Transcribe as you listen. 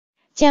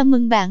Chào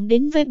mừng bạn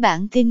đến với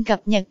bản tin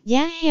cập nhật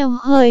giá heo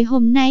hơi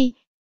hôm nay.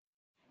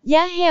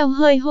 Giá heo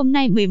hơi hôm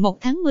nay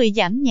 11 tháng 10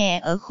 giảm nhẹ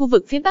ở khu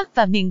vực phía Bắc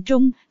và miền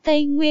Trung,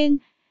 Tây Nguyên.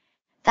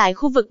 Tại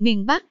khu vực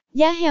miền Bắc,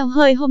 giá heo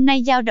hơi hôm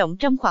nay dao động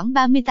trong khoảng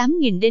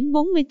 38.000 đến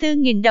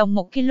 44.000 đồng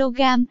một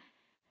kg.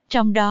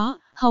 Trong đó,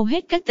 hầu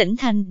hết các tỉnh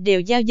thành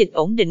đều giao dịch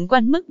ổn định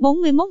quanh mức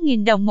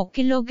 41.000 đồng một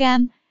kg.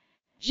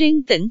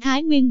 Riêng tỉnh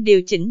Thái Nguyên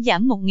điều chỉnh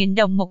giảm 1.000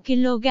 đồng một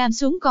kg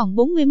xuống còn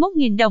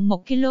 41.000 đồng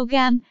một kg.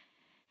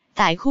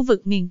 Tại khu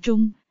vực miền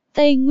Trung,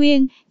 Tây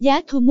Nguyên,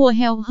 giá thu mua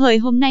heo hơi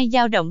hôm nay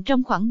dao động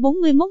trong khoảng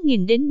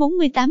 41.000 đến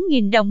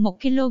 48.000 đồng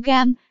một kg.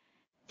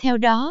 Theo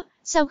đó,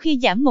 sau khi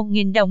giảm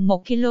 1.000 đồng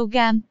một kg,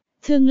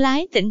 thương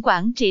lái tỉnh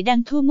Quảng Trị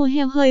đang thu mua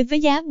heo hơi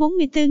với giá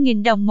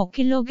 44.000 đồng một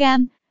kg,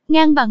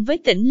 ngang bằng với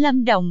tỉnh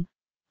Lâm Đồng.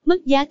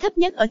 Mức giá thấp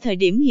nhất ở thời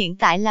điểm hiện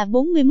tại là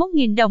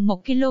 41.000 đồng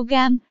một kg,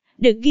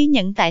 được ghi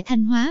nhận tại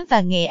Thanh Hóa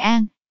và Nghệ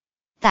An.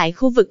 Tại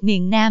khu vực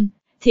miền Nam,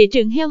 thị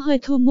trường heo hơi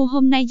thu mua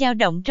hôm nay dao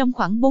động trong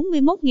khoảng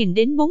 41.000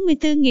 đến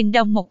 44.000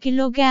 đồng một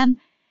kg.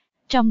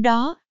 Trong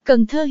đó,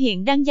 Cần Thơ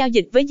hiện đang giao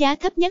dịch với giá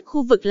thấp nhất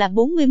khu vực là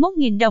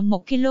 41.000 đồng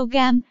một kg.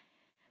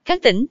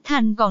 Các tỉnh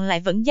thành còn lại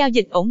vẫn giao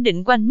dịch ổn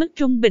định quanh mức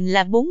trung bình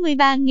là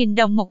 43.000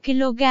 đồng một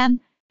kg.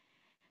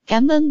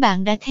 Cảm ơn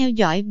bạn đã theo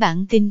dõi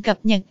bản tin cập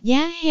nhật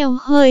giá heo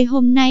hơi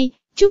hôm nay.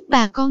 Chúc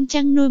bà con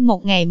chăn nuôi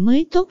một ngày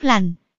mới tốt lành.